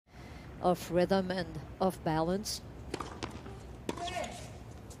of rhythm and of balance.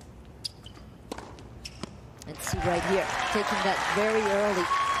 And see right here, taking that very early.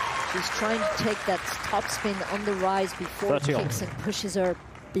 She's trying to take that top spin on the rise before it kicks and pushes her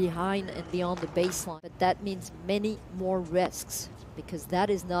behind and beyond the baseline. But that means many more risks, because that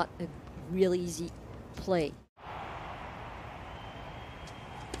is not a real easy play.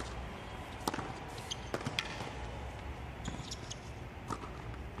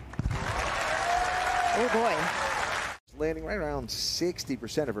 Oh boy. Landing right around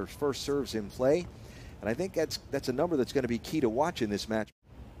 60% of her first serves in play. And I think that's a number that's going to be key to watch in this match.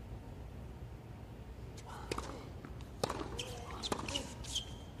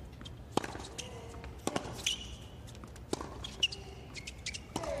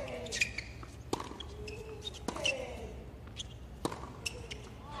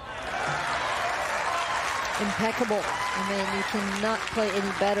 Impeccable. I mean, you cannot play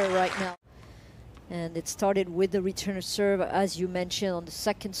any better right now. And it started with the return serve, as you mentioned, on the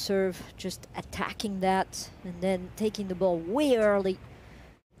second serve, just attacking that and then taking the ball way early.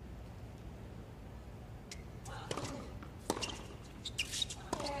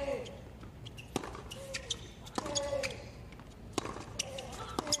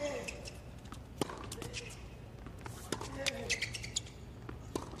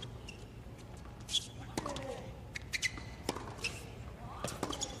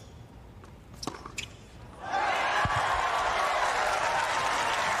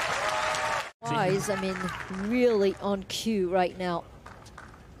 I mean, really on cue right now.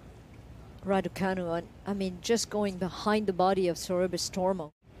 Raducanu, I mean, just going behind the body of Sorribes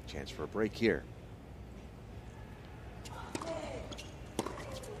Tormo. Chance for a break here.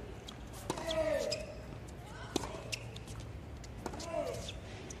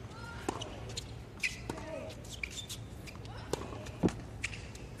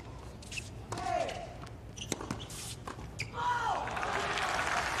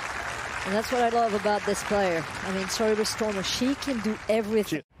 And that's what I love about this player. I mean, Sorribes Tormo, she can do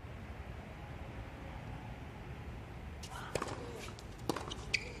everything.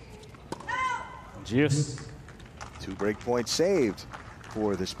 Yes. 2 break points saved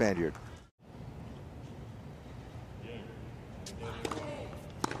for the Spaniard.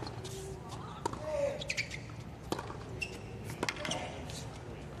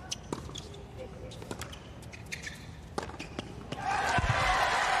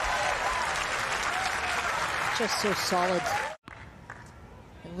 Just so solid.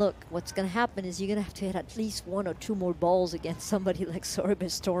 And look, what's going to happen is you're going to have to hit at least 1 or 2 more balls against somebody like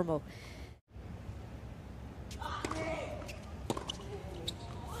Sorribes Tormo.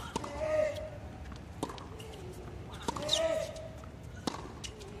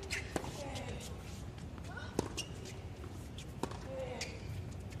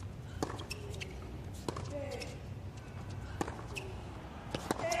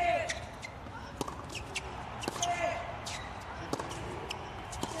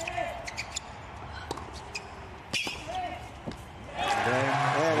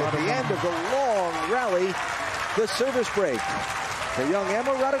 Of the long rally, the service break for young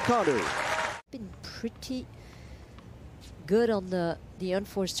Emma Raducanu. Been pretty good on the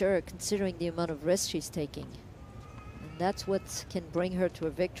unforced error, considering the amount of risk she's taking. And that's what can bring her to a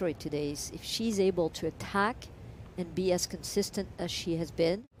victory today, is if she's able to attack and be as consistent as she has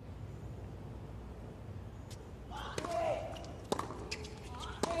been.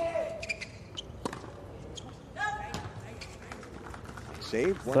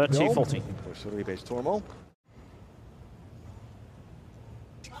 Save 30-40 for Sorribes Tormo.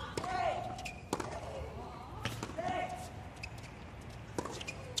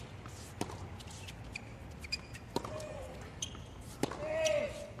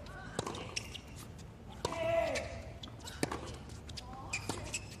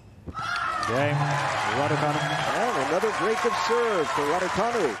 Game, Raducanu. And another break of serve for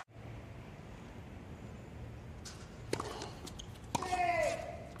Raducanu.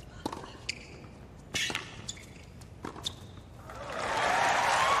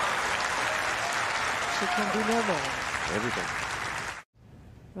 Can do no more. Everything.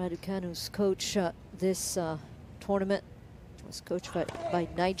 Raducanu's coach this tournament was coached by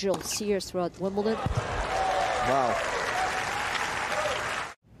Nigel Sears throughout Wimbledon. Wow.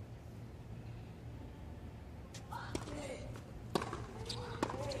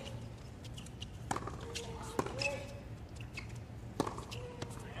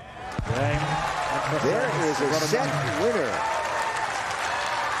 There is a set winner.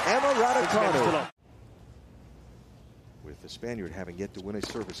 Emma Raducanu. With the Spaniard having yet to win a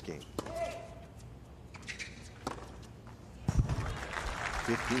service game.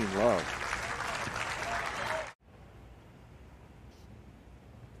 15 love.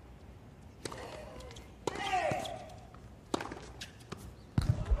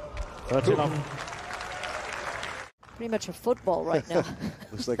 Pretty much a football right now.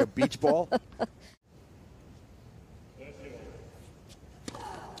 Looks like a beach ball.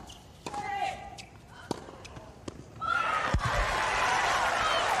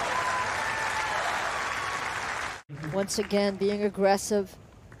 Once again, being aggressive.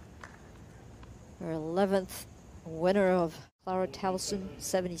 Her 11th winner of Clara Towson,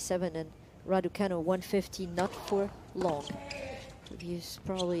 77, and Raducanu, 150, not for long. She's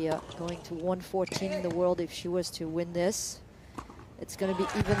probably going to 114 in the world if she was to win this. It's going to be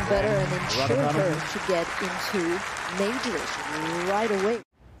even better and ensure her to get into majors right away.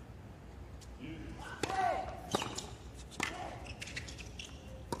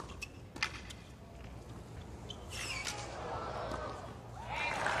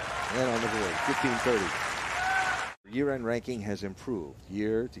 And on the board, 1530. Year-end ranking has improved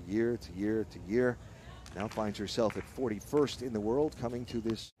year to year to year to year. Now finds herself at 41st in the world, coming to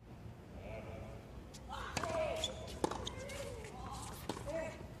this.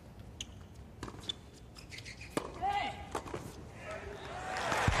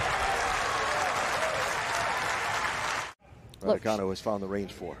 Raducanu has found the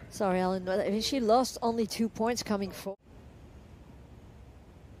range for. Sorry, Alan, but she lost only 2 points coming forward.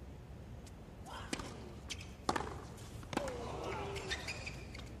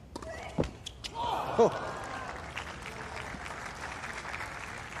 Oh.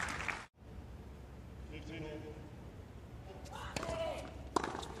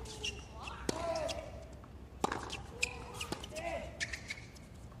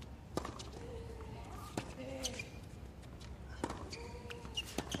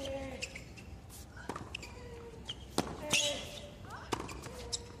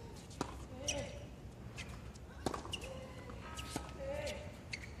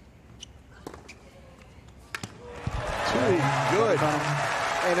 Good.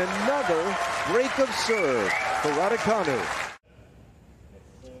 And another break of serve for Raducanu.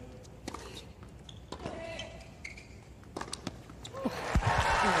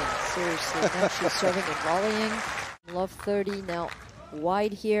 Seriously, now she's serving and volleying. Love 30 now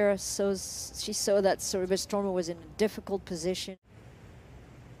wide here. So she saw that Sorribes Tormo was in a difficult position.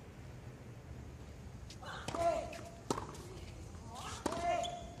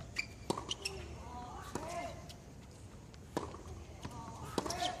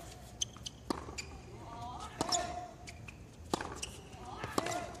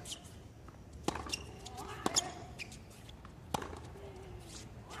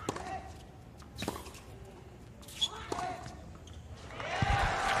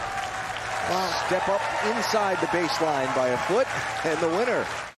 Step up inside the baseline by a foot, and the winner.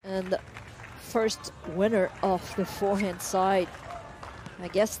 And the first winner off the forehand side. I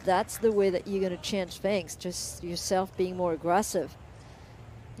guess that's the way that you're going to change things. Just yourself being more aggressive.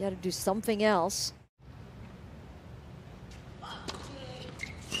 You got to do something else. And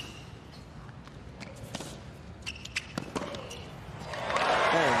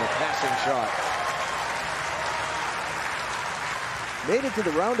the passing shot. Made it to the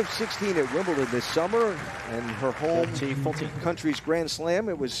round of 16 at Wimbledon this summer, and her home country's Grand Slam.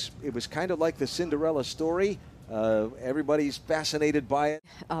 It was kind of like the Cinderella story. Everybody's fascinated by it.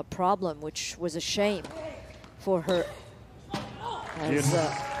 A problem, which was a shame for her. As,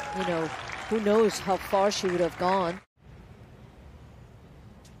 you know, who knows how far she would have gone.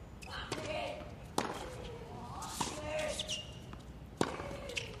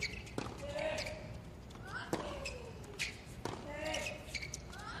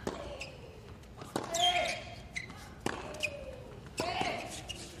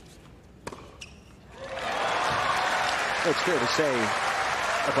 It's fair to say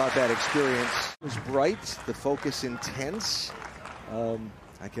about that experience. It was bright, the focus intense.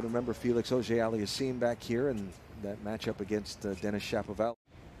 I can remember Felix Auger-Aliassime back here and that matchup against Denis Shapovalov.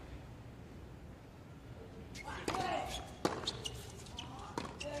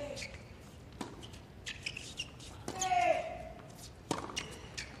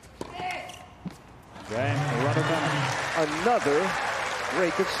 Another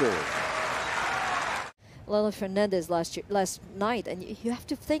break of serve. Leylah Fernandez last night, and you have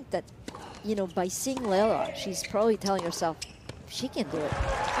to think that, you know, by seeing Leylah, she's probably telling herself, she can do it.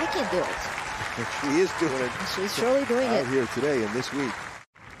 I can do it. She is doing it. She's surely doing it. Out here today and this week.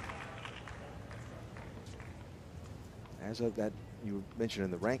 As of that, you mentioned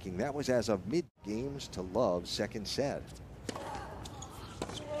in the ranking, that was as of mid games to love second set.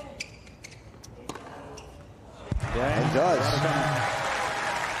 And does.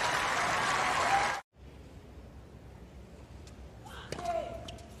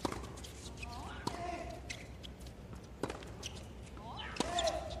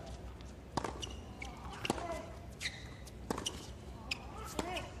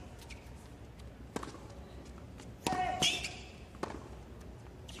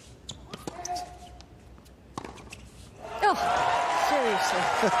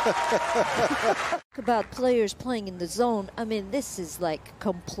 Talk about players playing in the zone. I mean, this is like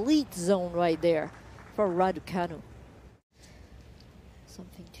complete zone right there for Raducanu.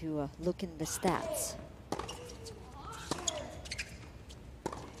 Something to look in the stats.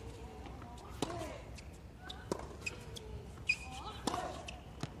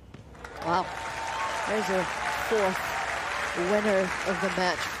 Wow, there's a fourth winner of the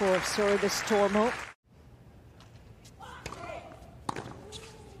match for Sorribes Tormo.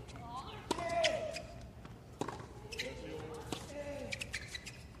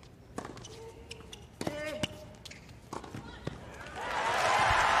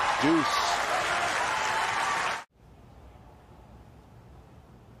 Deuce.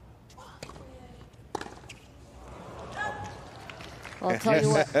 I'll tell you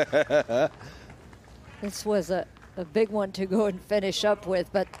what, this was a big one to go and finish up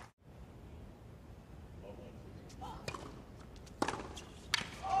with, but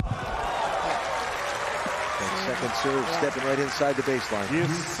second serve, stepping right inside the baseline.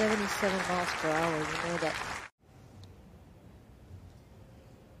 77 miles per hour, you know that.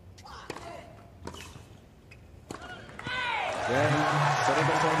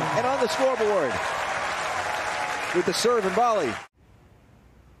 And on the scoreboard with the serve and volley.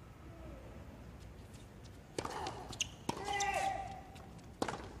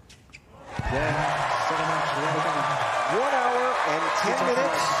 And 10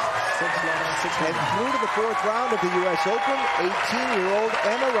 minutes and through to the fourth round of the U.S. Open. 18-year-old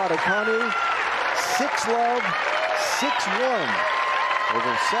Emma Raducanu, 6-love, 6-1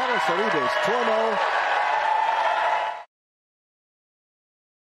 over Sara Sorribes Tormo.